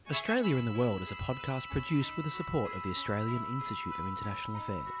Australia in the World is a podcast produced with the support of the Australian Institute of International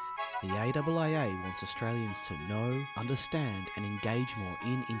Affairs. The AIIA wants Australians to know, understand and engage more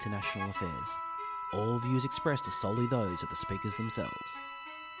in international affairs. All views expressed are solely those of the speakers themselves.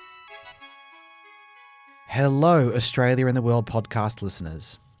 Hello, Australia in the World podcast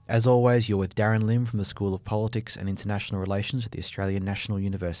listeners. As always, you're with Darren Lim from the School of Politics and International Relations at the Australian National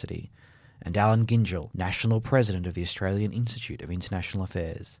University, and Alan Gyngell, National President of the Australian Institute of International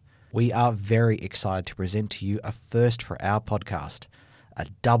Affairs. We are very excited to present to you a first for our podcast, a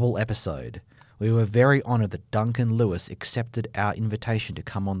double episode. We were very honoured that Duncan Lewis accepted our invitation to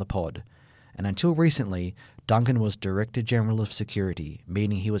come on the pod, and until recently, Duncan was Director General of Security,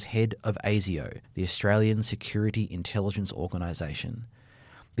 meaning he was head of ASIO, the Australian Security Intelligence Organisation.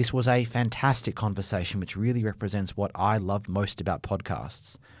 This was a fantastic conversation which really represents what I love most about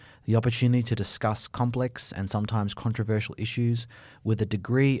podcasts. The opportunity to discuss complex and sometimes controversial issues with a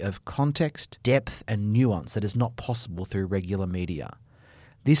degree of context, depth and nuance that is not possible through regular media.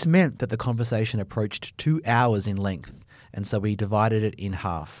 This meant that the conversation approached 2 hours in length, and so we divided it in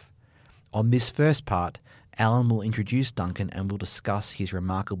half. On this first part, Alan will introduce Duncan and will discuss his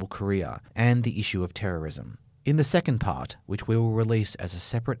remarkable career and the issue of terrorism. In the second part, which we will release as a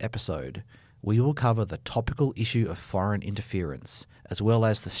separate episode, we will cover the topical issue of foreign interference, as well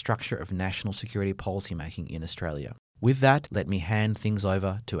as the structure of national security policymaking in Australia. With that, let me hand things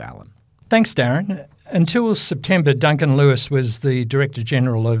over to Alan. Thanks, Darren. Until September, Duncan Lewis was the Director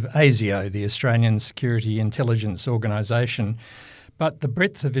General of ASIO, the Australian Security Intelligence Organisation, but the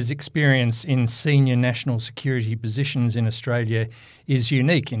breadth of his experience in senior national security positions in Australia is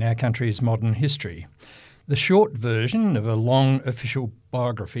unique in our country's modern history. The short version of a long official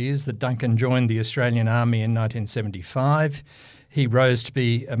biography is that Duncan joined the Australian Army in 1975. He rose to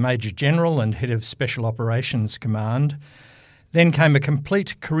be a Major General and Head of Special Operations Command. Then came a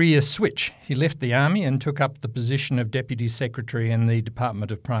complete career switch. He left the Army and took up the position of Deputy Secretary in the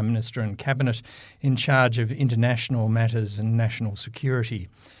Department of Prime Minister and Cabinet in charge of international matters and national security.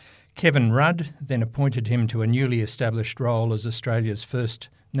 Kevin Rudd then appointed him to a newly established role as Australia's first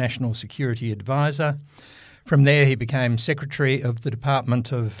National Security Advisor. From there, he became Secretary of the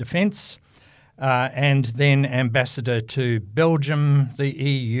Department of Defence and then Ambassador to Belgium, the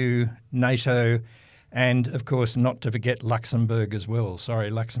EU, NATO, and, of course, not to forget Luxembourg as well.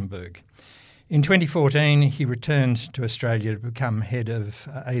 Luxembourg. In 2014, he returned to Australia to become head of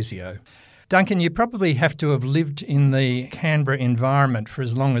ASIO. Duncan, you probably have to have lived in the Canberra environment for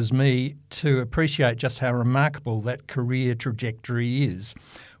as long as me to appreciate just how remarkable that career trajectory is.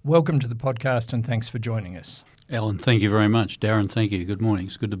 Welcome to the podcast and thanks for joining us. Alan, thank you very much. Darren, thank you. Good morning.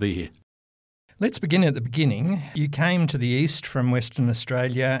 It's good to be here. Let's begin at the beginning. You came to the east from Western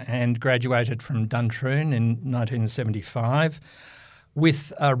Australia and graduated from Duntroon in 1975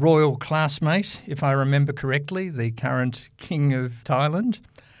 with a royal classmate, if I remember correctly, the current King of Thailand.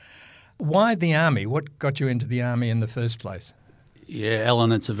 Why the Army? What got you into the Army in the first place? Yeah,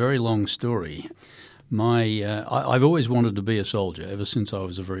 Alan, it's a very long story. I've always wanted to be a soldier ever since I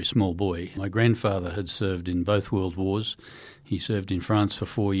was a very small boy. My grandfather had served in both World Wars. He served in France for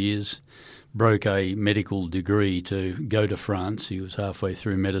 4 years, broke a medical degree to go to France. He was halfway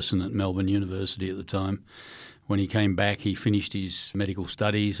through medicine at Melbourne University at the time. When he came back, he finished his medical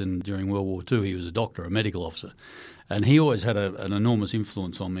studies, and during World War II, he was a doctor, a medical officer. And he always had an enormous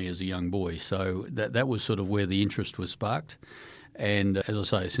influence on me as a young boy, so that was sort of where the interest was sparked. And as I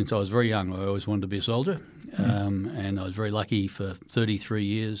say, since I was very young, I always wanted to be a soldier, and I was very lucky for 33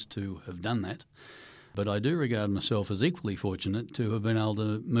 years to have done that. But I do regard myself as equally fortunate to have been able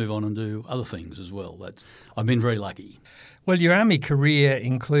to move on and do other things as well. I've been very lucky. Well, your Army career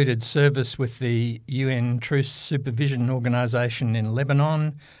included service with the UN Truce Supervision Organisation in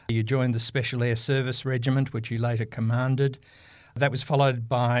Lebanon. You joined the Special Air Service Regiment, which you later commanded. That was followed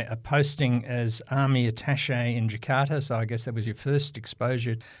by a posting as Army Attaché in Jakarta, so I guess that was your first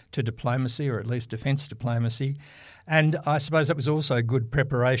exposure to diplomacy, or at least defence diplomacy. And I suppose that was also good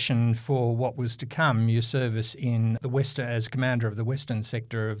preparation for what was to come, your service in the Western, as commander of the Western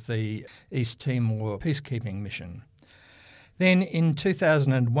sector of the East Timor peacekeeping mission. Then in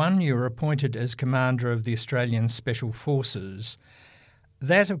 2001, you were appointed as commander of the Australian Special Forces.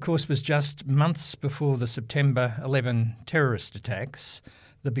 That, of course, was just months before the September 11 terrorist attacks,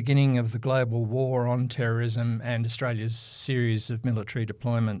 the beginning of the global war on terrorism and Australia's series of military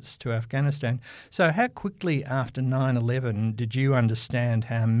deployments to Afghanistan. So how quickly after 9/11 did you understand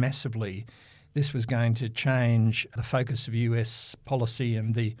how massively this was going to change the focus of US policy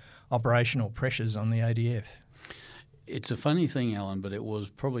and the operational pressures on the ADF? It's a funny thing, Alan, but it was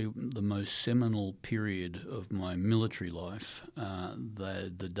probably the most seminal period of my military life,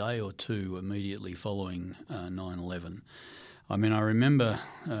 the day or two immediately following 9/11. I mean, I remember,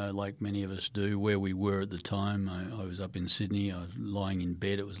 like many of us do, where we were at the time. I was up in Sydney. I was lying in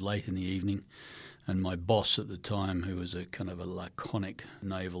bed. It was late in the evening. And my boss at the time, who was a kind of a laconic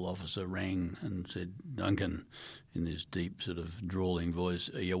naval officer, rang and said, "Duncan," in this deep sort of drawling voice,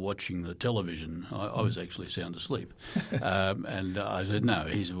 "are you watching the television?" I was actually sound asleep. And I said, "No."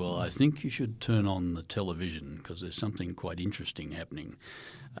 He said, "Well, I think you should turn on the television because there's something quite interesting happening."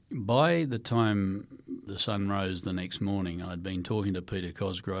 By the time the sun rose the next morning, I'd been talking to Peter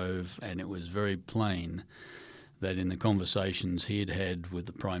Cosgrove, and it was very plain that in the conversations he had had with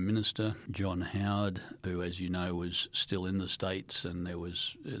the Prime Minister, John Howard, who, as you know, was still in the States, and they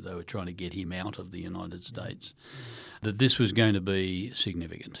were trying to get him out of the United States, that this was going to be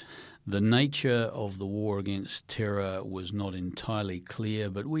significant. The nature of the war against terror was not entirely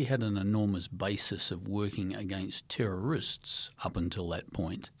clear, but we had an enormous basis of working against terrorists up until that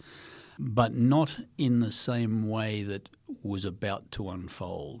point, but not in the same way that was about to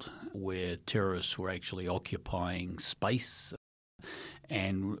unfold, where terrorists were actually occupying space,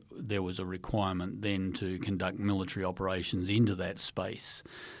 and there was a requirement then to conduct military operations into that space.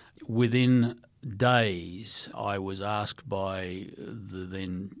 Within days, I was asked by the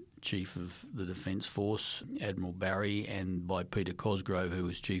then Chief of the Defence Force, Admiral Barry, and by Peter Cosgrove, who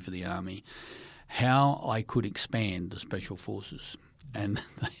was Chief of the Army, how I could expand the Special Forces. And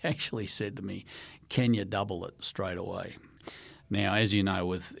they actually said to me, "Can you double it straight away?" Now, as you know,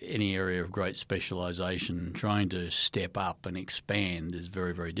 with any area of great specialisation, trying to step up and expand is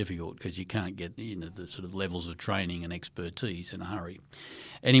very, very difficult because you can't get the sort of levels of training and expertise in a hurry.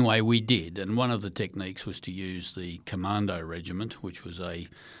 Anyway, we did, and one of the techniques was to use the Commando Regiment, which was a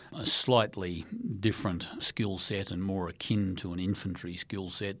slightly different skill set and more akin to an infantry skill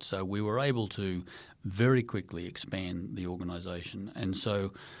set. So we were able to very quickly expand the organisation. And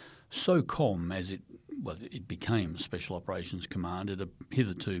so SOCOM, as it became Special Operations Command, it had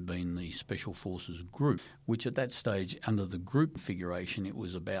hitherto been the Special Forces Group, which at that stage, under the group configuration, it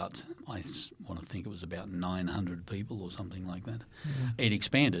was about, I want to think it was about 900 people or something like that. Yeah. It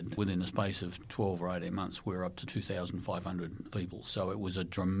expanded within a space of 12 or 18 months. We're up to 2,500 people. So it was a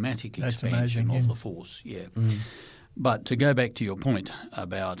dramatic expansion of the force. Yeah. Mm. But to go back to your point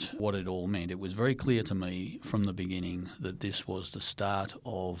about what it all meant, it was very clear to me from the beginning that this was the start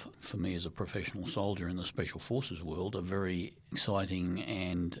of, for me as a professional soldier in the Special Forces world, a very exciting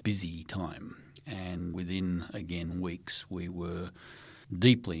and busy time. And within, again, weeks, we were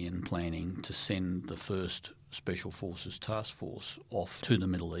deeply in planning to send the first Special Forces Task Force off to the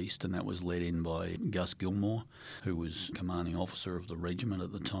Middle East, and that was led in by Gus Gilmore, who was commanding officer of the regiment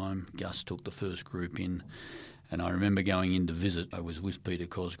at the time. Gus took the first group in. And I remember going in to visit. I was with Peter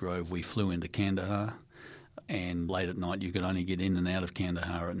Cosgrove. We flew into Kandahar, and late at night you could only get in and out of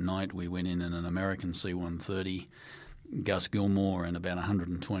Kandahar at night. We went in an American C-130. Gus Gilmore and about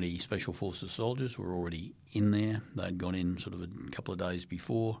 120 Special Forces soldiers were already in there. They'd gone in sort of a couple of days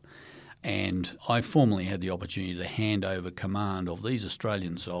before. And I formally had the opportunity to hand over command of these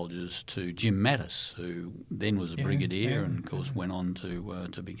Australian soldiers to Jim Mattis, who then was a brigadier and, of course, went on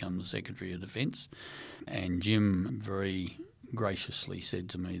to become the Secretary of Defence. And Jim very graciously said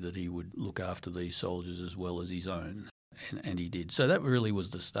to me that he would look after these soldiers as well as his own. And he did. So that really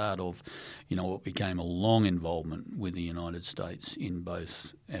was the start of, what became a long involvement with the United States in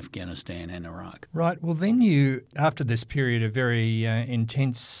both Afghanistan and Iraq. Right. Well, then you, after this period of very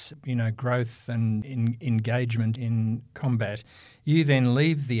intense, growth and engagement in combat, you then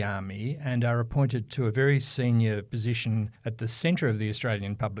leave the Army and are appointed to a very senior position at the centre of the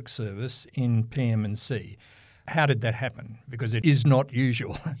Australian Public Service in PM&C. How did that happen? Because it is not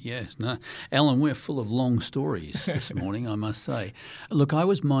usual. Yes, no. Alan, we're full of long stories this morning, I must say. Look, I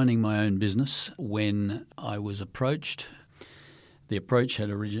was minding my own business when I was approached. The approach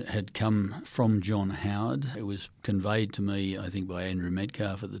had come from John Howard. It was conveyed to me, I think, by Andrew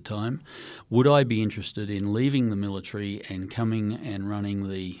Metcalfe at the time. Would I be interested in leaving the military and coming and running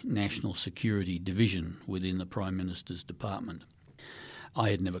the National Security Division within the Prime Minister's department?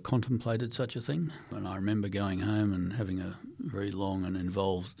 I had never contemplated such a thing, and I remember going home and having a very long and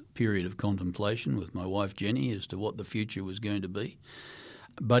involved period of contemplation with my wife Jenny as to what the future was going to be.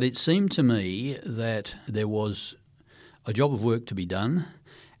 But it seemed to me that there was a job of work to be done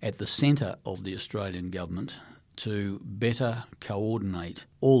at the centre of the Australian government to better coordinate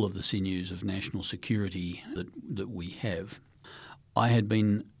all of the sinews of national security that we have. I had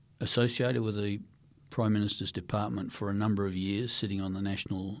been associated with the Prime Minister's Department for a number of years, sitting on the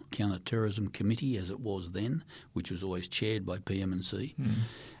National Counter-Terrorism Committee, as it was then, which was always chaired by PM&C.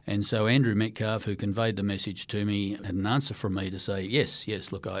 And so Andrew Metcalfe, who conveyed the message to me, had an answer from me to say,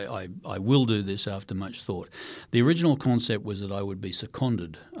 yes, look, I will do this after much thought. The original concept was that I would be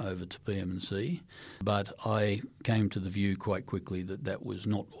seconded over to PM&C, but I came to the view quite quickly that that was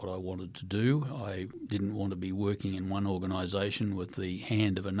not what I wanted to do. I didn't want to be working in one organisation with the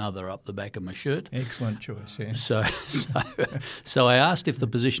hand of another up the back of my shirt. Excellent choice, yeah. So I asked if the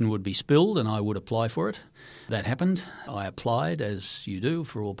position would be spilled and I would apply for it. That happened. I applied, as you do,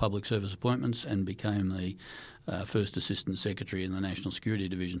 for all public service appointments and became the First Assistant Secretary in the National Security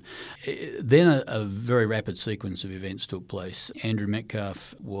Division. Then a very rapid sequence of events took place. Andrew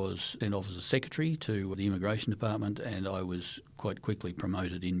Metcalfe was sent off as a secretary to the Immigration Department, and I was quite quickly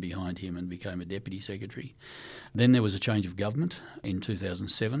promoted in behind him and became a Deputy Secretary. Then there was a change of government in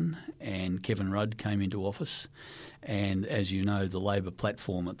 2007, and Kevin Rudd came into office. And as you know, the Labor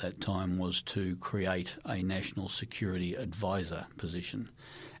platform at that time was to create a National Security Advisor position.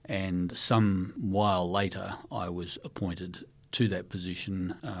 And some while later, I was appointed to that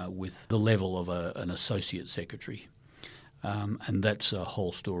position with the level of an Associate Secretary. And that's a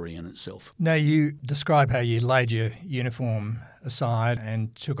whole story in itself. Now, you describe how you laid your uniform aside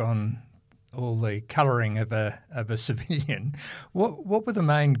and took on all the colouring of a civilian. What were the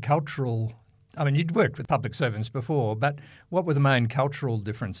main cultural... I mean, you'd worked with public servants before, but what were the main cultural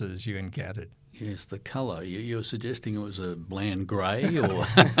differences you encountered? Yes, the colour. You're suggesting it was a bland grey, or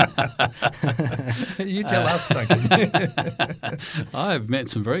you tell us, Duncan. I've met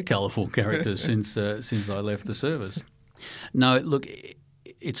some very colourful characters since I left the service. No, look,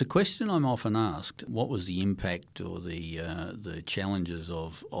 it's a question I'm often asked. What was the impact or the challenges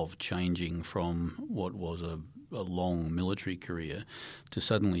of changing from what was a long military career to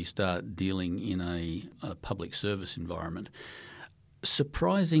suddenly start dealing in a public service environment?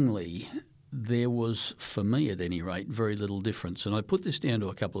 Surprisingly, there was, for me at any rate, very little difference. And I put this down to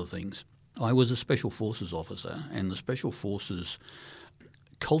a couple of things. I was a Special Forces officer, and the Special Forces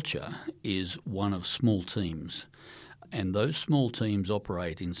culture is one of small teams. And those small teams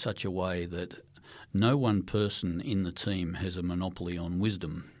operate in such a way that no one person in the team has a monopoly on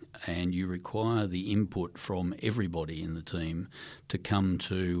wisdom, and you require the input from everybody in the team to come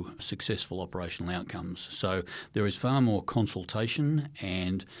to successful operational outcomes. So there is far more consultation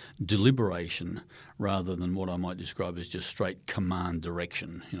and deliberation rather than what I might describe as just straight command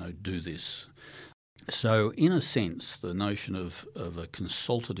direction, do this. So in a sense, the notion of a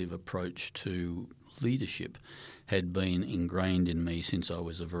consultative approach to leadership had been ingrained in me since I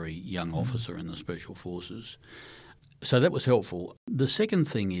was a very young officer in the Special Forces. So that was helpful. The second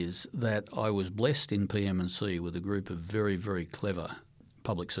thing is that I was blessed in PM&C with a group of very, very clever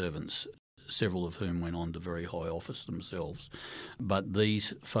public servants, several of whom went on to very high office themselves. But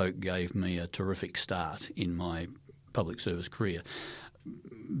these folk gave me a terrific start in my public service career,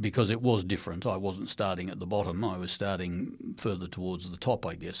 because it was different. I wasn't starting at the bottom. I was starting further towards the top,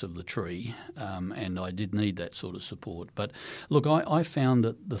 I guess, of the tree, and I did need that sort of support. But look, I found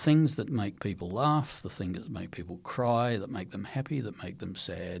that the things that make people laugh, the things that make people cry, that make them happy, that make them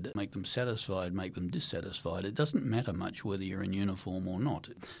sad, make them satisfied, make them dissatisfied, it doesn't matter much whether you're in uniform or not.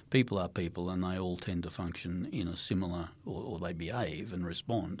 People are people, and they all tend to function in a similar, or they behave and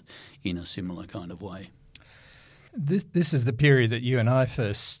respond in a similar kind of way. This is the period that you and I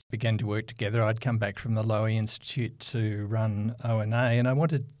first began to work together. I'd come back from the Lowy Institute to run ONA, and I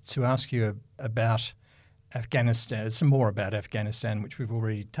wanted to ask you about Afghanistan, some more about Afghanistan, which we've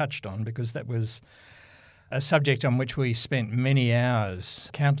already touched on, because that was a subject on which we spent many hours,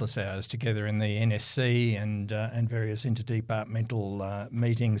 countless hours together in the NSC and various interdepartmental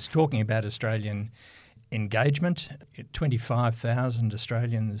meetings talking about Australian engagement. 25,000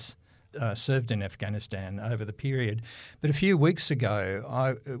 Australians served in Afghanistan over the period. But a few weeks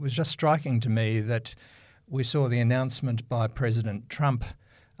ago, it was just striking to me that we saw the announcement by President Trump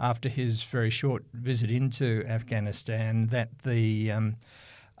after his very short visit into Afghanistan that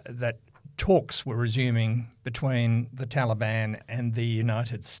that talks were resuming between the Taliban and the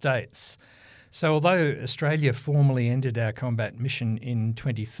United States. So although Australia formally ended our combat mission in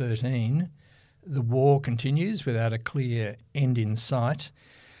 2013, the war continues without a clear end in sight.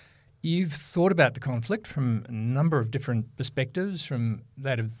 You've thought about the conflict from a number of different perspectives, from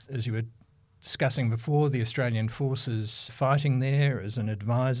that of, as you were discussing before, the Australian forces fighting there as an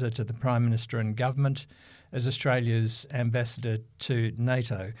advisor to the Prime Minister and government, as Australia's ambassador to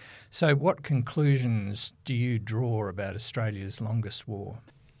NATO. So what conclusions do you draw about Australia's longest war?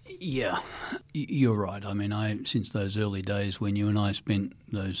 Yeah, you're right. I mean, since those early days when you and I spent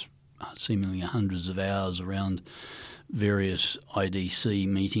those seemingly hundreds of hours around various IDC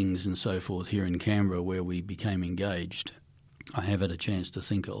meetings and so forth here in Canberra where we became engaged, I have had a chance to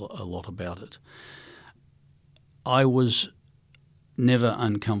think a lot about it. I was never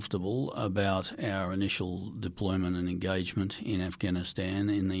uncomfortable about our initial deployment and engagement in Afghanistan.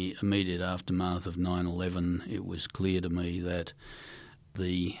 In the immediate aftermath of 9/11, it was clear to me that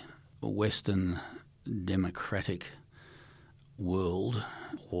the Western democratic world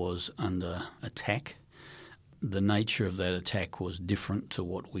was under attack. The nature of that attack was different to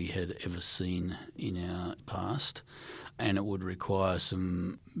what we had ever seen in our past, and it would require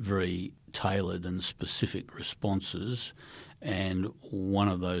some very tailored and specific responses, and one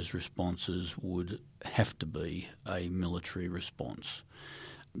of those responses would have to be a military response.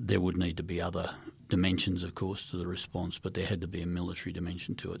 There would need to be other dimensions, of course, to the response, but there had to be a military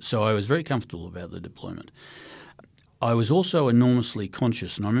dimension to it. So I was very comfortable about the deployment. I was also enormously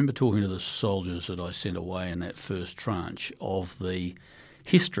conscious, and I remember talking to the soldiers that I sent away in that first tranche, of the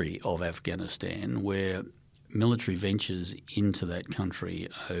history of Afghanistan, where military ventures into that country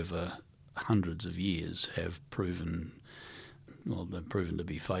over hundreds of years have proven to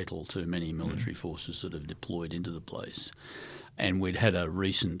be fatal to many military forces that have deployed into the place. And we'd had a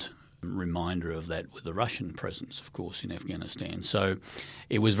recent reminder of that with the Russian presence, of course, in Afghanistan. So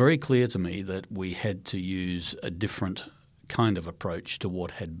it was very clear to me that we had to use a different kind of approach to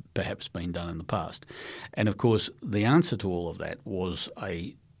what had perhaps been done in the past. And of course, the answer to all of that was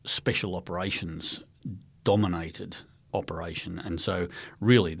a special operations dominated operation. And so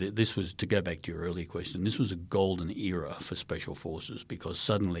really this was, to go back to your earlier question, this was a golden era for special forces because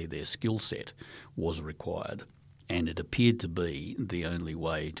suddenly their skill set was required. And it appeared to be the only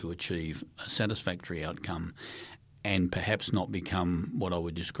way to achieve a satisfactory outcome and perhaps not become what I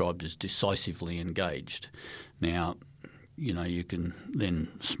would describe as decisively engaged. Now, you can then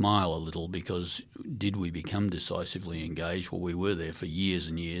smile a little because did we become decisively engaged? Well, we were there for years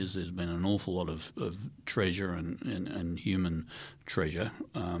and years. There's been an awful lot of treasure and human treasure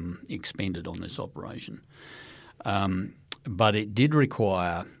expended on this operation. But it did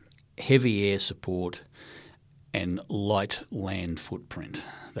require heavy air support and light land footprint.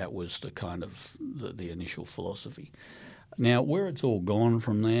 That was the kind of the initial philosophy. Now, where it's all gone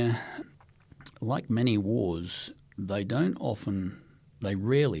from there, like many wars, they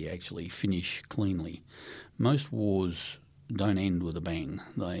rarely actually finish cleanly. Most wars don't end with a bang.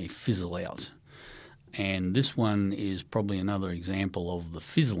 They fizzle out. And this one is probably another example of the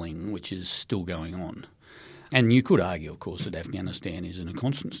fizzling which is still going on. And you could argue, of course, that Afghanistan is in a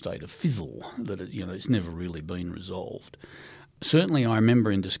constant state of fizzle, that it's never really been resolved. Certainly I remember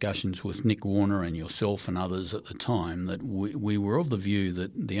in discussions with Nick Warner and yourself and others at the time that we were of the view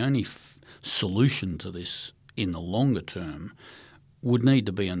that the only solution to this in the longer term would need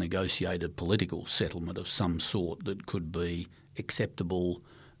to be a negotiated political settlement of some sort that could be acceptable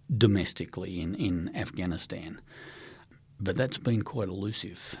domestically in Afghanistan. But that's been quite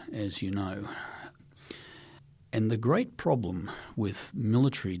elusive, as you know. And the great problem with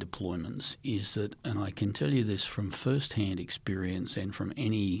military deployments is that, and I can tell you this from first-hand experience and from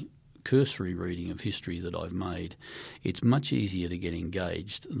any cursory reading of history that I've made, it's much easier to get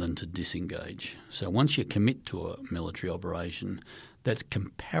engaged than to disengage. So once you commit to a military operation, that's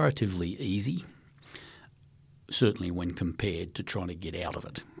comparatively easy, certainly when compared to trying to get out of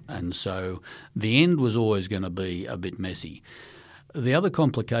it. And so the end was always going to be a bit messy. The other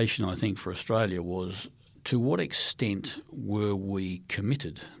complication, I think, for Australia was to what extent were we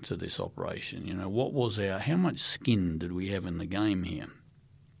committed to this operation? How much skin did we have in the game here?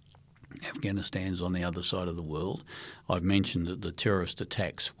 Afghanistan's on the other side of the world. I've mentioned that the terrorist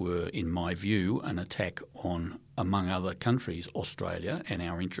attacks were, in my view, an attack on, among other countries, Australia and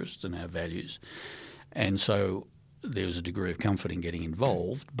our interests and our values. And so there was a degree of comfort in getting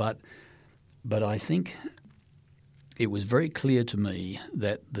involved. But I think it was very clear to me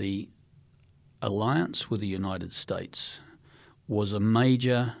that the alliance with the United States was a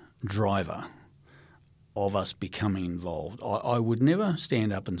major driver of us becoming involved. I would never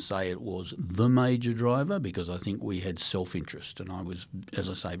stand up and say it was the major driver because I think we had self-interest and I was, as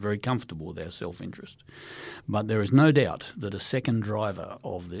I say, very comfortable with our self-interest. But there is no doubt that a second driver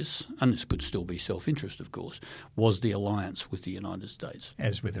of this, and this could still be self-interest of course, was the alliance with the United States.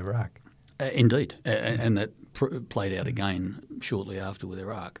 As with Iraq. Indeed, and that played out again shortly after with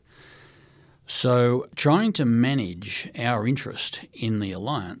Iraq. So trying to manage our interest in the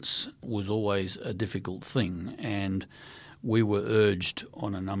alliance was always a difficult thing, and we were urged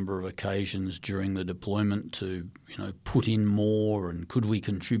on a number of occasions during the deployment to, put in more and could we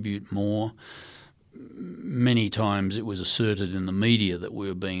contribute more. many times it was asserted in the media that we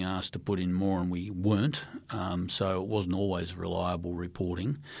were being asked to put in more and we weren't, so it wasn't always reliable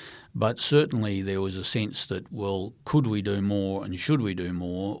reporting. But certainly there was a sense that, well, could we do more and should we do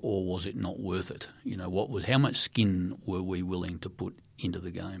more, or was it not worth it? You know, how much skin were we willing to put into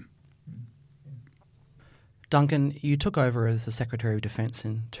the game? Duncan, you took over as the Secretary of Defence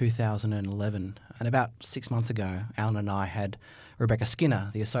in 2011, and about 6 months ago, Alan and I had Rebecca Skinner,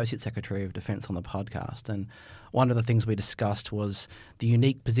 the Associate Secretary of Defence, on the podcast, and one of the things we discussed was the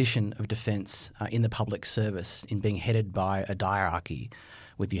unique position of Defence in the public service in being headed by a diarchy,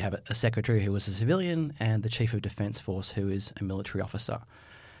 with you have a Secretary who is a civilian and the Chief of Defence Force who is a military officer.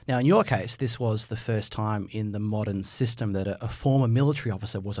 Now, in your case, this was the first time in the modern system that a former military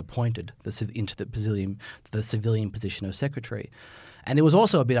officer was appointed into the civilian position of secretary. And it was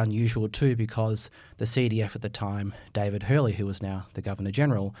also a bit unusual too, because the CDF at the time, David Hurley, who was now the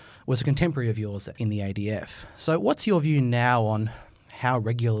Governor-General, was a contemporary of yours in the ADF. So what's your view now on how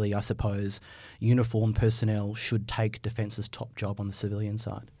regularly, I suppose, uniformed personnel should take Defence's top job on the civilian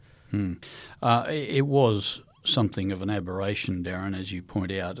side? It was something of an aberration, Darren, as you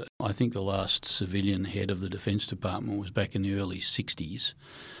point out. I think the last civilian head of the Defence Department was back in the early 60s.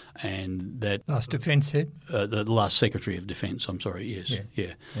 And that last Defence head? The last Secretary of Defence, I'm sorry, yes.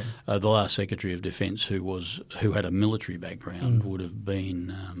 Yeah. The last Secretary of Defence who had a military background would have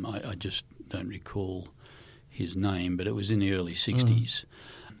been, I just don't recall his name, but it was in the early 60s.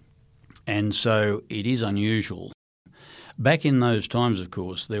 And so it is unusual. Back in those times, of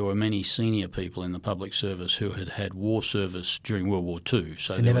course, there were many senior people in the public service who had had war service during World War II,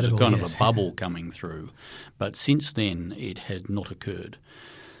 so there was a kind of a bubble coming through. But since then, it had not occurred.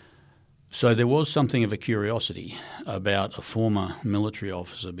 So there was something of a curiosity about a former military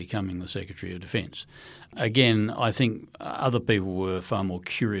officer becoming the Secretary of Defence. Again, I think other people were far more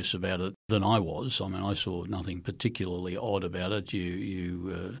curious about it than I was. I mean, I saw nothing particularly odd about it.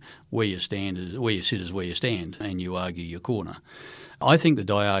 Where you sit is where you stand, and you argue your corner. I think the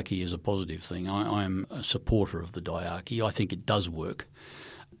diarchy is a positive thing. I am a supporter of the diarchy. I think it does work.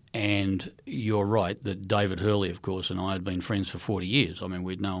 And you're right that David Hurley, of course, and I had been friends for 40 years. I mean,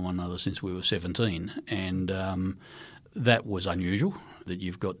 we'd known one another since we were 17. And that was unusual, that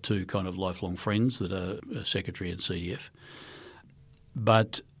you've got two kind of lifelong friends that are Secretary and CDF.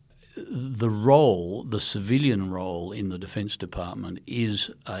 But the civilian role in the Defence Department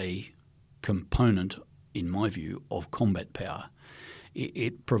is a component, in my view, of combat power.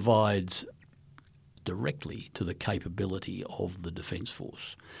 It provides directly to the capability of the Defence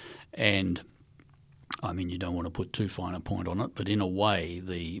Force. And, I mean, you don't want to put too fine a point on it, but in a way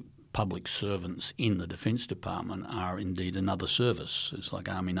the public servants in the Defence Department are indeed another service. It's like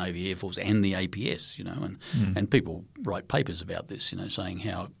Army, Navy, Air Force and the APS, you know, and people write papers about this, you know, saying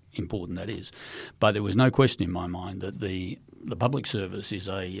how important that is. But there was no question in my mind that the public service is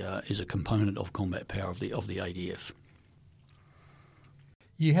a component of combat power of the ADF.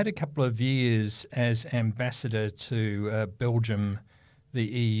 You had a couple of years as ambassador to Belgium, the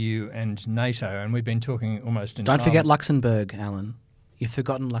EU and NATO, and we've been talking almost entirely... Don't forget Luxembourg, Alan. You've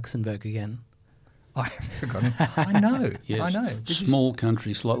forgotten Luxembourg again. I have forgotten. I know. Yes. I know. Small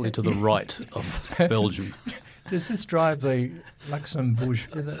country slightly to the right of Belgium. Does this drive the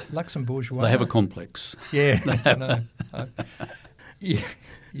Luxembourgeois? They have a complex. Yeah, I know. You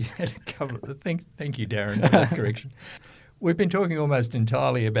had a couple of... Thank you, Darren, for that correction. We've been talking almost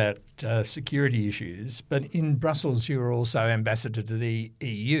entirely about security issues, but in Brussels you were also ambassador to the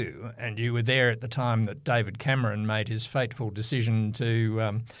EU, and you were there at the time that David Cameron made his fateful decision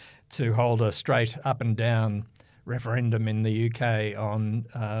to hold a straight up and down referendum in the UK on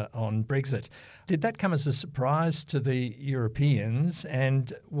Brexit. Did that come as a surprise to the Europeans,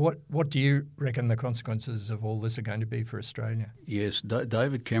 and what do you reckon the consequences of all this are going to be for Australia? Yes,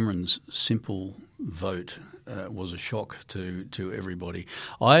 David Cameron's simple vote was a shock to everybody.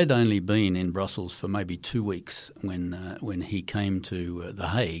 I had only been in Brussels for maybe 2 weeks when he came to The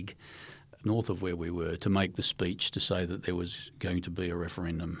Hague, north of where we were, to make the speech to say that there was going to be a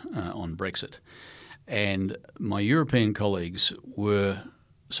referendum on Brexit. And my European colleagues were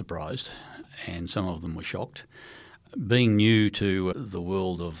surprised, and some of them were shocked. Being new to the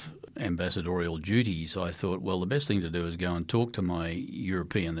world of ambassadorial duties, I thought, well, the best thing to do is go and talk to my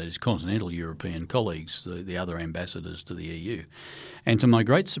European, that is continental European colleagues, the other ambassadors to the EU. And to my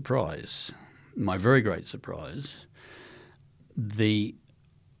great surprise, my very great surprise, the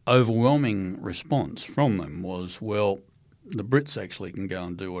overwhelming response from them was, well, the Brits actually can go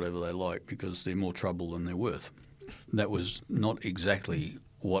and do whatever they like because they're more trouble than they're worth. That was not exactly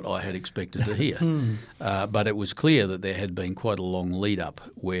what I had expected to hear. But it was clear that there had been quite a long lead-up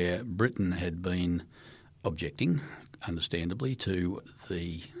where Britain had been objecting, understandably, to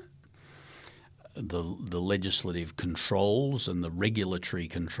the legislative controls and the regulatory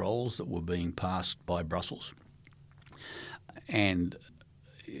controls that were being passed by Brussels. And,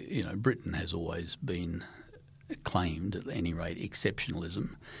 Britain has always been claimed, at any rate,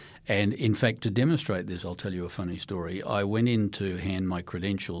 exceptionalism. And in fact, to demonstrate this, I'll tell you a funny story. I went in to hand my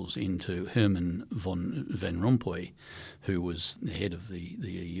credentials into Herman Van Rompuy, who was the head of the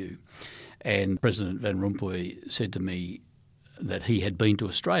EU. And President Van Rompuy said to me that he had been to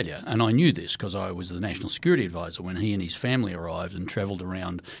Australia. And I knew this because I was the National Security Advisor when he and his family arrived and travelled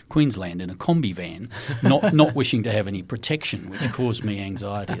around Queensland in a combi van, not wishing to have any protection, which caused me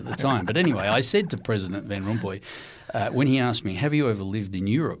anxiety at the time. But anyway, I said to President Van Rompuy, when he asked me, have you ever lived in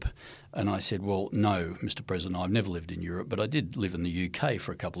Europe? And I said, well, no, Mr. President, I've never lived in Europe, but I did live in the UK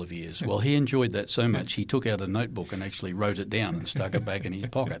for a couple of years. Well, he enjoyed that so much, he took out a notebook and actually wrote it down and stuck it back in his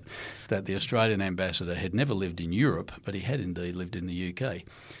pocket, that the Australian ambassador had never lived in Europe, but he had indeed lived in the UK.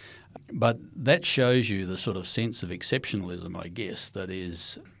 But that shows you the sort of sense of exceptionalism, I guess, that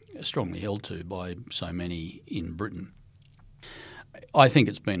is strongly held to by so many in Britain. I think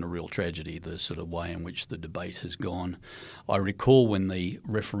it's been a real tragedy, the sort of way in which the debate has gone. I recall when the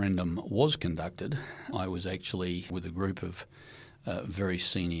referendum was conducted, I was actually with a group of very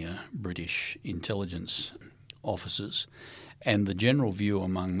senior British intelligence officers, and the general view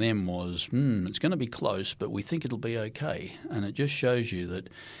among them was, it's going to be close, but we think it'll be okay. And it just shows you that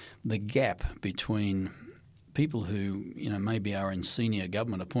the gap between people who, maybe are in senior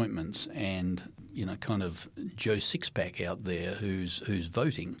government appointments and kind of Joe Sixpack out there who's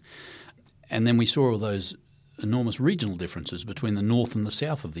voting. And then we saw all those enormous regional differences between the north and the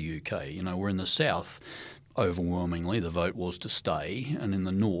south of the UK. Where in the south, overwhelmingly, the vote was to stay, and in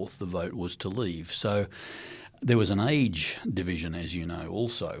the north, the vote was to leave. So there was an age division, as you know,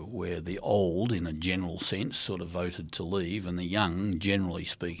 also, where the old, in a general sense, sort of voted to leave, and the young, generally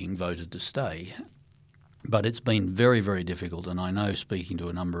speaking, voted to stay. But it's been very, very difficult, and I know, speaking to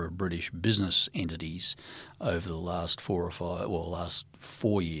a number of British business entities over the last last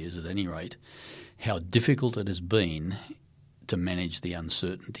 4 years at any rate, how difficult it has been to manage the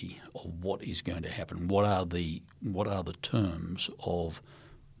uncertainty of what is going to happen. What are the terms of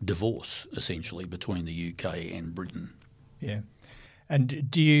divorce, essentially, between the UK and Britain? Yeah.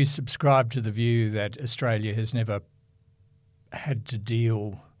 And do you subscribe to the view that Australia has never had to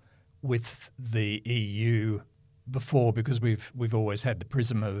deal with the EU before because we've always had the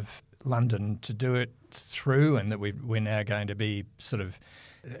prism of London to do it through, and that we're now going to be sort of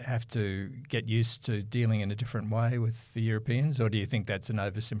have to get used to dealing in a different way with the Europeans? Or do you think that's an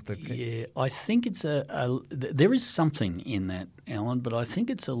oversimplification? Yeah, I think it's there is something in that, Alan, but I think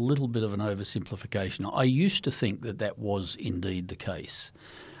it's a little bit of an oversimplification. I used to think that was indeed the case.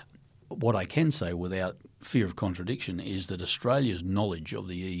 What I can say without fear of contradiction is that Australia's knowledge of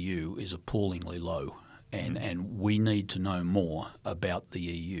the EU is appallingly low, and we need to know more about the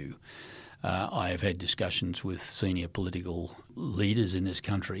EU. I have had discussions with senior political leaders in this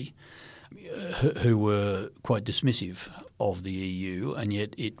country who were quite dismissive of the EU, and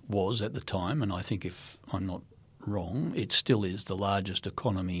yet it was at the time, and I think if I'm not wrong, it still is the largest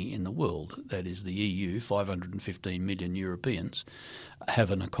economy in the world. That is, the EU, 515 million Europeans,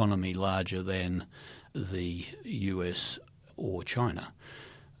 have an economy larger than the US or China.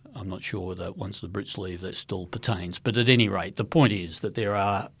 I'm not sure that once the Brits leave that still pertains. But at any rate, the point is that there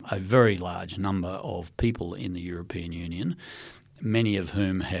are a very large number of people in the European Union, many of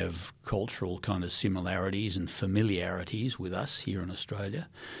whom have cultural kind of similarities and familiarities with us here in Australia.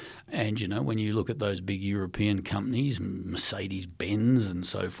 And, when you look at those big European companies, Mercedes-Benz and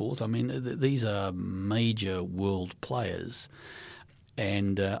so forth, I mean, these are major world players.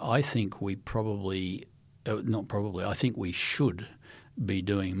 And I think I think we should be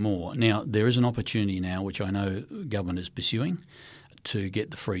doing more. Now, there is an opportunity now, which I know government is pursuing, to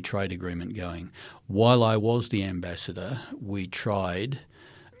get the free trade agreement going. While I was the ambassador, we tried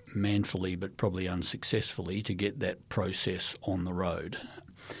manfully but probably unsuccessfully to get that process on the road.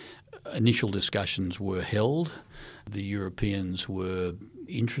 Initial discussions were held. The Europeans were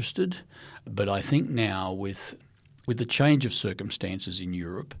interested. But I think now with the change of circumstances in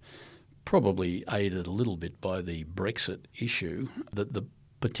Europe, probably aided a little bit by the Brexit issue, that the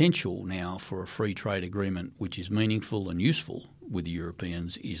potential now for a free trade agreement which is meaningful and useful with the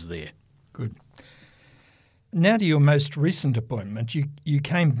Europeans is there. Good. Now to your most recent appointment. You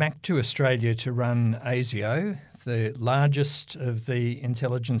came back to Australia to run ASIO, the largest of the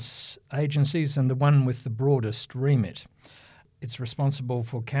intelligence agencies and the one with the broadest remit. It's responsible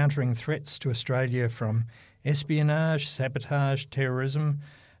for countering threats to Australia from espionage, sabotage, terrorism,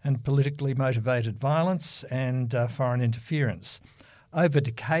 and politically motivated violence and foreign interference. Over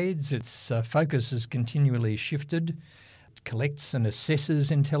decades, its focus has continually shifted. It collects and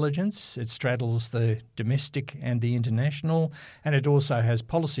assesses intelligence. It straddles the domestic and the international, and it also has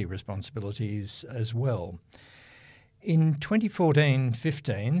policy responsibilities as well. In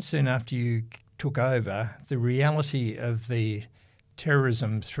 2014-15, soon after you took over, the reality of the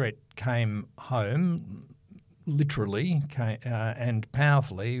terrorism threat came home, literally and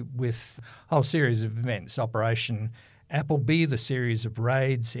powerfully, with a whole series of events. Operation Appleby, the series of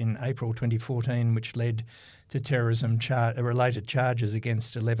raids in April 2014 which led to terrorism-related charges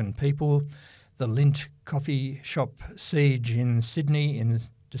against 11 people. The Lindt coffee shop siege in Sydney in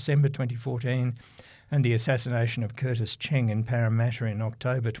December 2014, and the assassination of Curtis Cheng in Parramatta in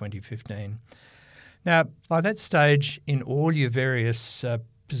October 2015. Now, by that stage, in all your various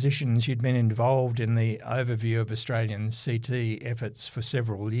positions, you'd been involved in the overview of Australian CT efforts for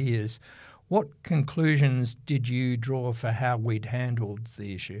several years. What conclusions did you draw for how we'd handled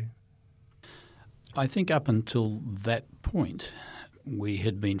the issue? I think up until that point, we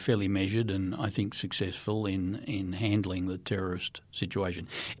had been fairly measured and I think successful in handling the terrorist situation.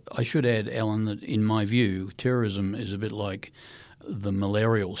 I should add, Alan, that in my view, terrorism is a bit like the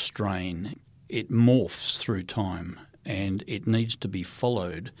malarial strain. It morphs through time and it needs to be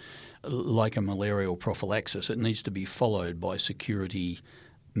followed like a malarial prophylaxis. It needs to be followed by security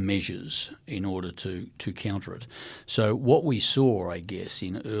measures in order to counter it. So what we saw, I guess,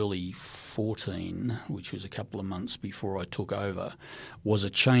 in early 14, which was a couple of months before I took over, was a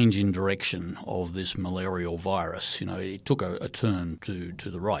change in direction of this malarial virus. You know, it took a turn to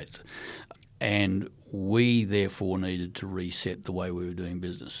the right. And we therefore needed to reset the way we were doing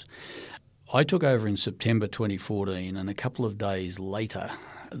business. I took over in September 2014, and a couple of days later,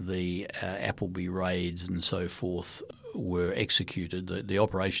 the Appleby raids and so forth were executed. The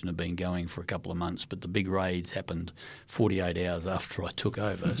operation had been going for a couple of months, but the big raids happened 48 hours after I took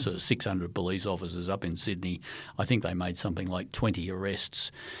over. So 600 police officers up in Sydney. I think they made something like 20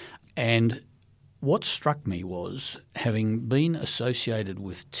 arrests. And what struck me was, having been associated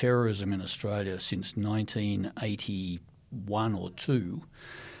with terrorism in Australia since 1981 or 2,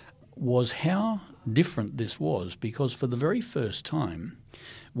 was how different this was, because for the very first time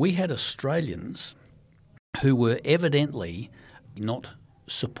we had Australians who were evidently not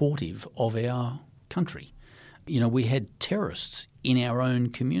supportive of our country. You know, we had terrorists in our own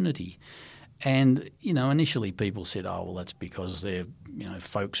community. And, you know, initially people said, oh, well, that's because they're, you know,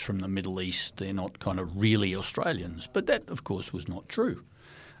 folks from the Middle East, they're not kind of really Australians. But that, of course, was not true.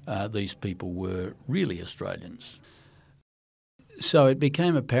 These people were really Australians. So it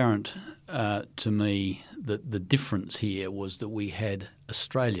became apparent to me that the difference here was that we had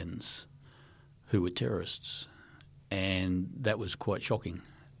Australians who were terrorists, and that was quite shocking.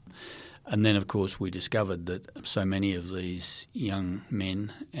 And then, of course, we discovered that so many of these young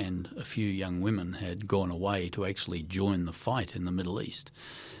men and a few young women had gone away to actually join the fight in the Middle East.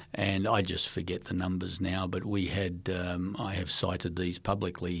 And I just forget the numbers now, but we had, I have cited these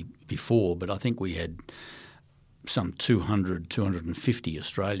publicly before, but I think we had some 200, 250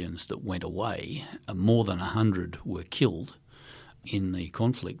 Australians that went away. More than 100 were killed in the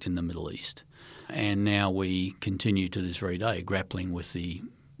conflict in the Middle East. And now we continue to this very day grappling with the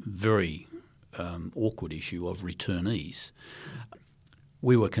very awkward issue of returnees.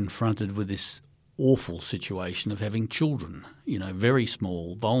 We were confronted with this awful situation of having children, you know, very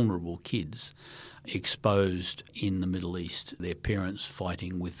small, vulnerable kids exposed in the Middle East, their parents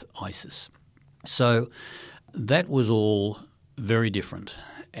fighting with ISIS. So that was all very different,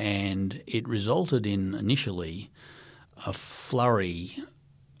 and it resulted in initially a flurry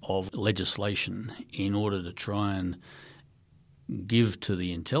of legislation in order to try and give to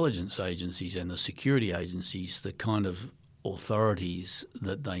the intelligence agencies and the security agencies the kind of authorities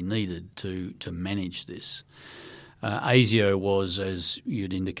that they needed to manage this. ASIO was, as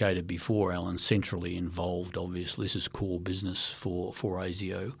you'd indicated before, Alan, centrally involved, obviously. This is core business for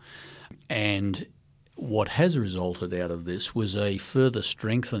ASIO. And what has resulted out of this was a further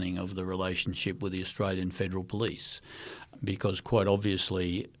strengthening of the relationship with the Australian Federal Police, because quite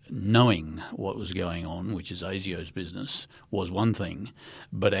obviously knowing what was going on, which is ASIO's business, was one thing,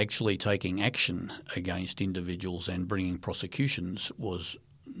 but actually taking action against individuals and bringing prosecutions was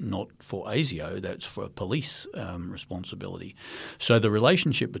not for ASIO, that's for police responsibility. So the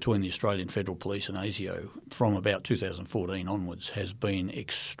relationship between the Australian Federal Police and ASIO from about 2014 onwards has been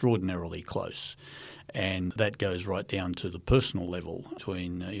extraordinarily close. And that goes right down to the personal level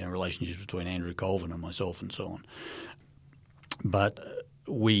between relationships between Andrew Colvin and myself and so on. But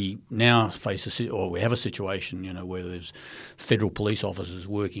we now we have a situation, where there's federal police officers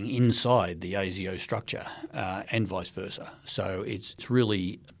working inside the ASIO structure and vice versa. So it's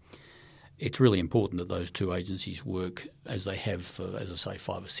really important that those two agencies work as they have for, as I say,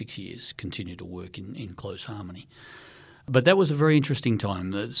 5 or 6 years, continue to work in close harmony. But that was a very interesting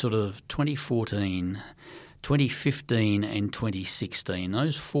time, the sort of 2014, 2015 and 2016.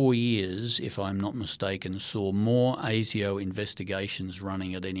 Those 4 years, if I'm not mistaken, saw more ASIO investigations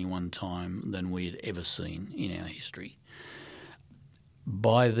running at any one time than we had ever seen in our history.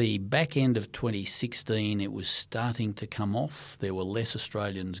 By the back end of 2016, it was starting to come off. There were less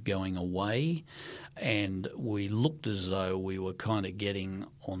Australians going away, and we looked as though we were kind of getting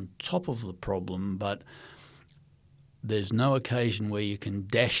on top of the problem, but there's no occasion where you can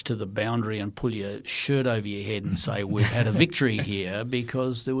dash to the boundary and pull your shirt over your head and say, we've had a victory here,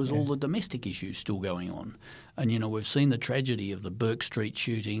 because there was all the domestic issues still going on. And, we've seen the tragedy of the Burke Street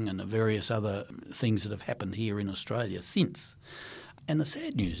shooting and the various other things that have happened here in Australia since. And the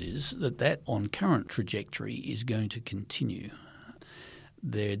sad news is that on current trajectory is going to continue.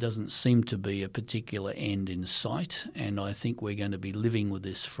 There doesn't seem to be a particular end in sight, and I think we're going to be living with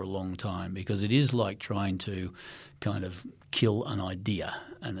this for a long time, because it is like trying to kind of kill an idea,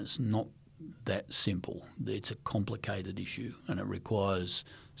 and it's not that simple. It's a complicated issue, and it requires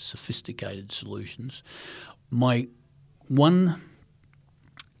sophisticated solutions. My one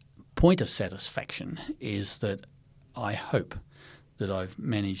point of satisfaction is that I hope that I've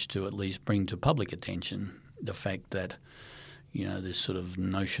managed to at least bring to public attention the fact that this sort of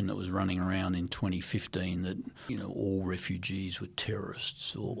notion that was running around in 2015 that, all refugees were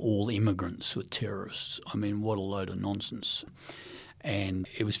terrorists or all immigrants were terrorists. I mean, what a load of nonsense. And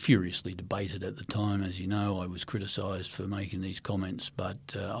it was furiously debated at the time. As you know, I was criticised for making these comments, but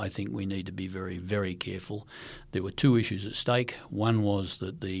I think we need to be very, very careful. There were two issues at stake. One was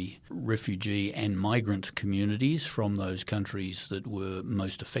that the refugee and migrant communities from those countries that were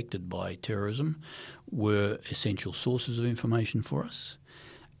most affected by terrorism were essential sources of information for us.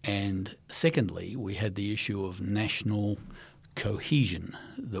 And secondly, we had the issue of national cohesion.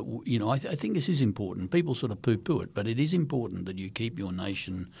 That I think this is important. People sort of poo-poo it, but it is important that you keep your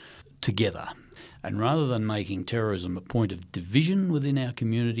nation together. And rather than making terrorism a point of division within our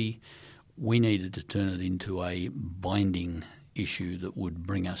community, we needed to turn it into a binding issue that would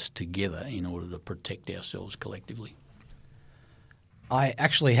bring us together in order to protect ourselves collectively. I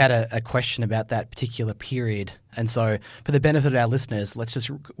actually had a question about that particular period. And so for the benefit of our listeners, let's just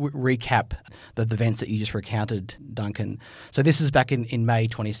recap the events that you just recounted, Duncan. So this is back in May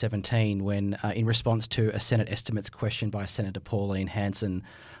 2017 when, in response to a Senate estimates question by Senator Pauline Hanson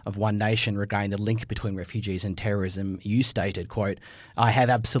of One Nation regarding the link between refugees and terrorism, you stated, quote, "I have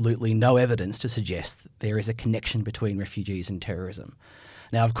absolutely no evidence to suggest there is a connection between refugees and terrorism."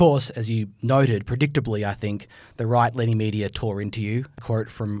 Now, of course, as you noted, predictably, I think, the right-leaning media tore into you. A quote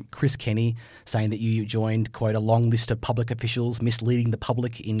from Chris Kenny saying that you joined, quote, "a long list of public officials misleading the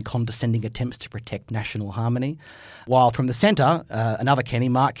public in condescending attempts to protect national harmony." While from the centre, another Kenny,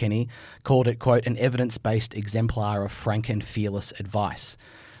 Mark Kenny, called it, quote, "an evidence-based exemplar of frank and fearless advice."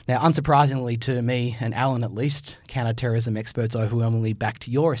 Now, unsurprisingly to me and Alan at least, counter-terrorism experts overwhelmingly backed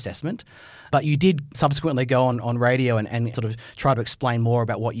your assessment. But you did subsequently go on radio and sort of try to explain more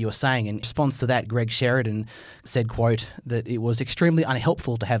about what you were saying. In response to that, Greg Sheridan said, quote, that it was extremely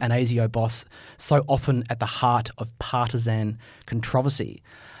unhelpful to have an ASIO boss so often at the heart of partisan controversy.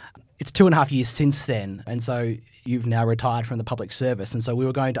 It's 2.5 years since then, and so you've now retired from the public service, and so we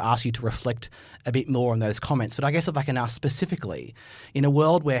were going to ask you to reflect a bit more on those comments. But I guess if I can ask specifically, in a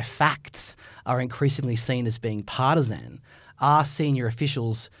world where facts are increasingly seen as being partisan, are senior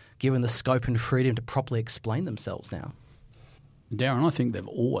officials given the scope and freedom to properly explain themselves now? Darren, I think they've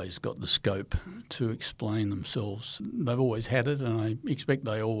always got the scope to explain themselves. They've always had it, and I expect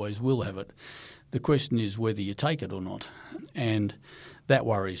they always will have it. The question is whether you take it or not, and that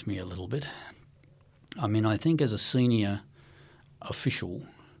worries me a little bit. I mean, I think as a senior official,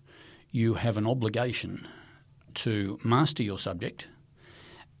 you have an obligation to master your subject,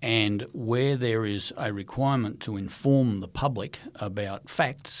 and where there is a requirement to inform the public about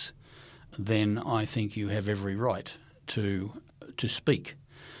facts, then I think you have every right to speak.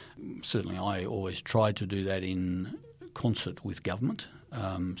 Certainly I always try to do that in concert with government,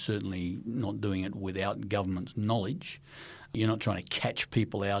 certainly not doing it without government's knowledge. You're not trying to catch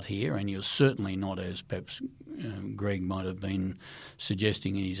people out here, and you're certainly not, as perhaps Greg might have been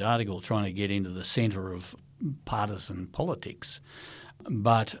suggesting in his article, trying to get into the centre of partisan politics.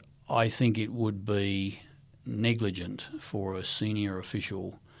 But I think it would be negligent for a senior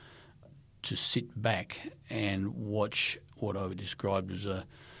official to sit back and watch what I would describe as a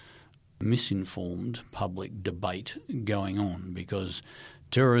misinformed public debate going on, because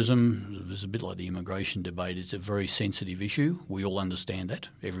terrorism is a bit like the immigration debate. It's a very sensitive issue. We all understand that.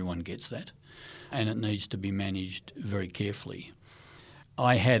 Everyone gets that. And it needs to be managed very carefully.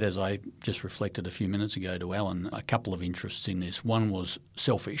 I had, as I just reflected a few minutes ago to Alan, a couple of interests in this. One was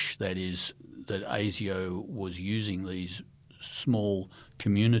selfish, that is, that ASIO was using these small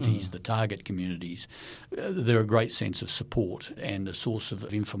communities, the target communities. They're a great sense of support and a source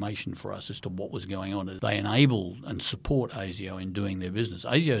of information for us as to what was going on. They enable and support ASIO in doing their business.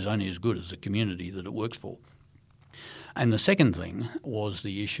 ASIO is only as good as the community that it works for. And the second thing was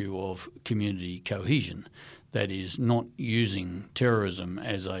the issue of community cohesion. That is, not using terrorism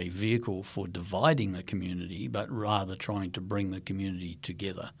as a vehicle for dividing the community, but rather trying to bring the community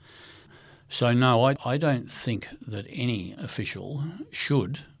together. So no, I don't think that any official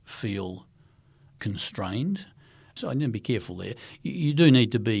should feel constrained. So I need to be careful there. You do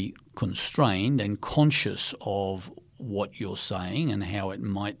need to be constrained and conscious of what you're saying and how it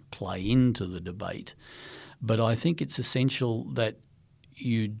might play into the debate. But I think it's essential that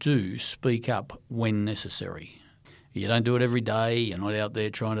you do speak up when necessary. You don't do it every day. You're not out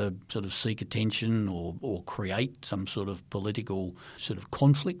there trying to sort of seek attention or create some sort of political sort of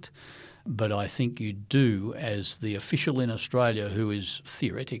conflict. But I think you do, as the official in Australia who is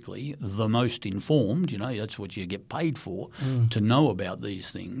theoretically the most informed, that's what you get paid for, to know about these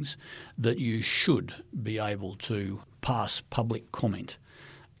things, that you should be able to pass public comment.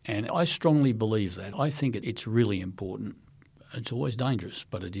 And I strongly believe that. I think it's really important. It's always dangerous,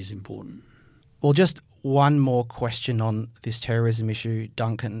 but it is important. Well, just one more question on this terrorism issue,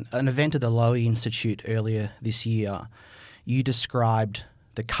 Duncan. An event at the Lowy Institute earlier this year, you described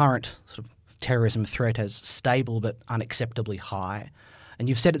the current sort of terrorism threat as stable but unacceptably high. And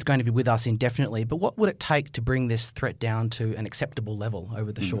you've said it's going to be with us indefinitely, but what would it take to bring this threat down to an acceptable level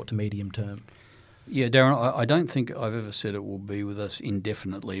over the short to medium term? Yeah, Darren, I don't think I've ever said it will be with us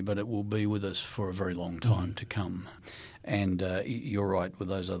indefinitely, but it will be with us for a very long time to come. And you're right with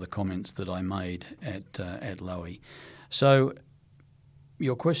those other comments that I made at Lowy. So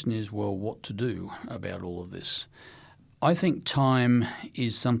your question is, well, what to do about all of this? I think time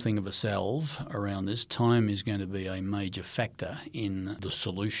is something of a salve around this. Time is going to be a major factor in the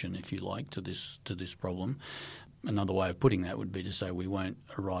solution, if you like, to this problem. Another way of putting that would be to say we won't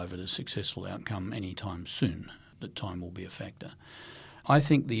arrive at a successful outcome anytime soon, that time will be a factor. I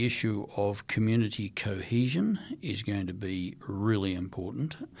think the issue of community cohesion is going to be really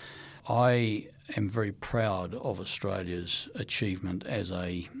important. I am very proud of Australia's achievement as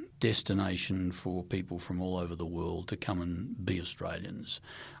a destination for people from all over the world to come and be Australians.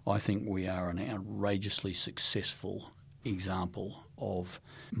 I think we are an outrageously successful example of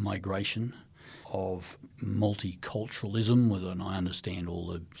migration, of multiculturalism, and I understand all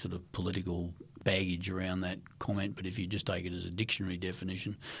the sort of political baggage around that comment, but if you just take it as a dictionary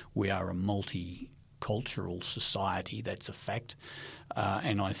definition, we are a multicultural society, that's a fact,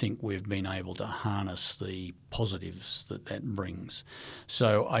 and I think we've been able to harness the positives that brings.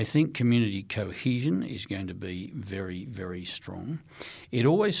 So I think community cohesion is going to be very, very strong. It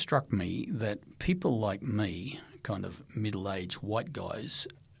always struck me that people like me, kind of middle-aged white guys,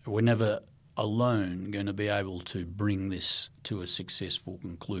 were never alone going to be able to bring this to a successful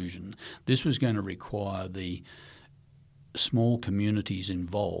conclusion. This was going to require the small communities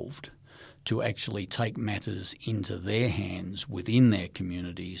involved to actually take matters into their hands within their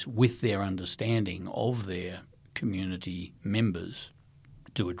communities with their understanding of their community members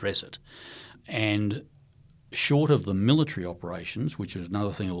to address it. And short of the military operations, which is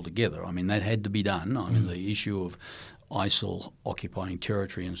another thing altogether, I mean, that had to be done. I mean, the issue of ISIL occupying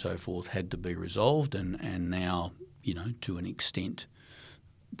territory and so forth had to be resolved, and now, to an extent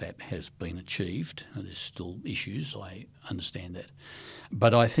that has been achieved. There's still issues, I understand that.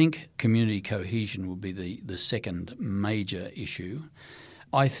 But I think community cohesion will be the second major issue.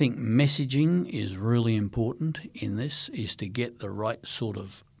 I think messaging is really important in this, is to get the right sort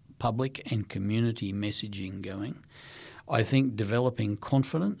of public and community messaging going. I think developing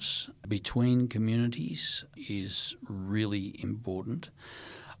confidence between communities is really important.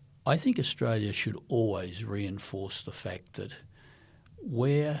 I think Australia should always reinforce the fact that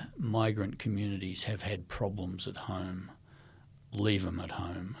where migrant communities have had problems at home, leave them at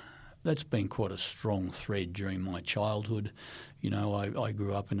home. That's been quite a strong thread during my childhood. I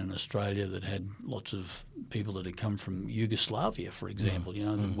grew up in an Australia that had lots of people that had come from Yugoslavia, for example,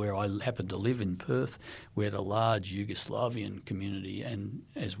 where I happened to live in Perth. We had a large Yugoslavian community, and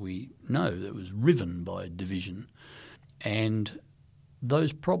as we know, that was riven by division. And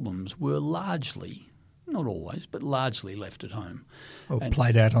those problems were largely, not always, but largely left at home. Or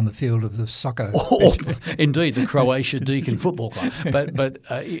played out on the field of the soccer. Indeed, the Croatia Deakin Football Club. But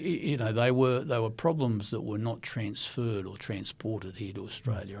they were problems that were not transferred or transported here to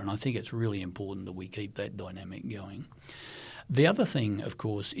Australia, and I think it's really important that we keep that dynamic going. The other thing, of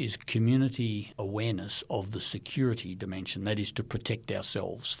course, is community awareness of the security dimension, that is to protect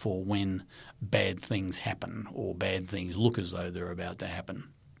ourselves for when bad things happen or bad things look as though they're about to happen.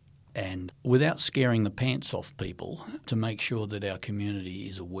 And without scaring the pants off people, to make sure that our community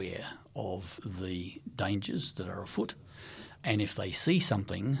is aware of the dangers that are afoot, and if they see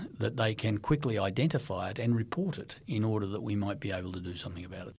something, that they can quickly identify it and report it in order that we might be able to do something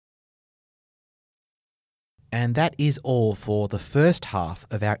about it. And that is all for the first half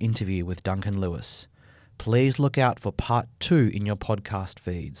of our interview with Duncan Lewis. Please look out for part 2 in your podcast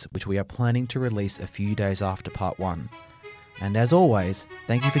feeds, which we are planning to release a few days after part 1. And as always,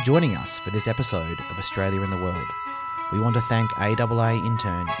 thank you for joining us for this episode of Australia in the World. We want to thank AAA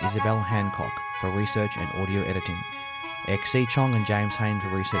intern Isabel Hancock for research and audio editing, XC Chong and James Hain for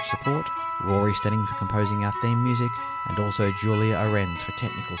research support, Rory Stenning for composing our theme music, and also Julia Arends for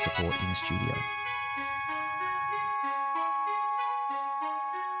technical support in studio.